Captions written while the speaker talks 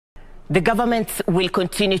The government will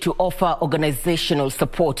continue to offer organizational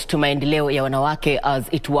support to Maendeleo Ya Wanawake as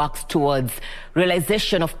it works towards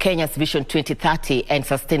realization of Kenya's Vision 2030 and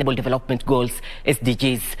Sustainable Development Goals,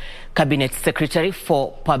 SDGs. Cabinet Secretary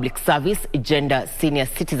for Public Service, Gender, Senior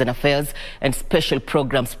Citizen Affairs and Special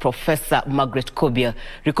Programs, Professor Margaret Kobia,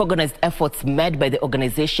 recognized efforts made by the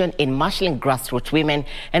organization in marshalling grassroots women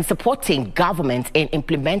and supporting government in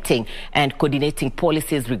implementing and coordinating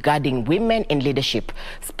policies regarding women in leadership.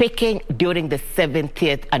 Speaking during the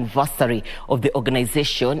 70th anniversary of the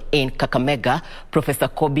organization in Kakamega, Professor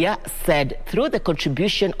Kobia said through the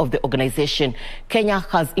contribution of the organization, Kenya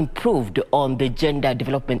has improved on the Gender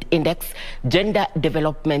Development Index. Gender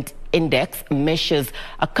Development Index measures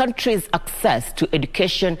a country's access to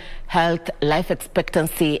education, health, life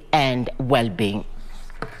expectancy, and well-being.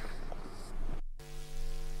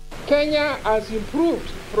 Kenya has improved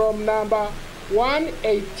from number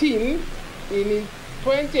 118 in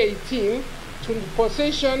 2018 to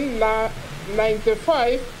position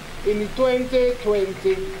 95 in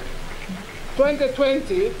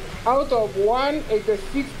 2020 out of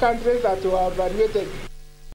 186 countries that were evaluated.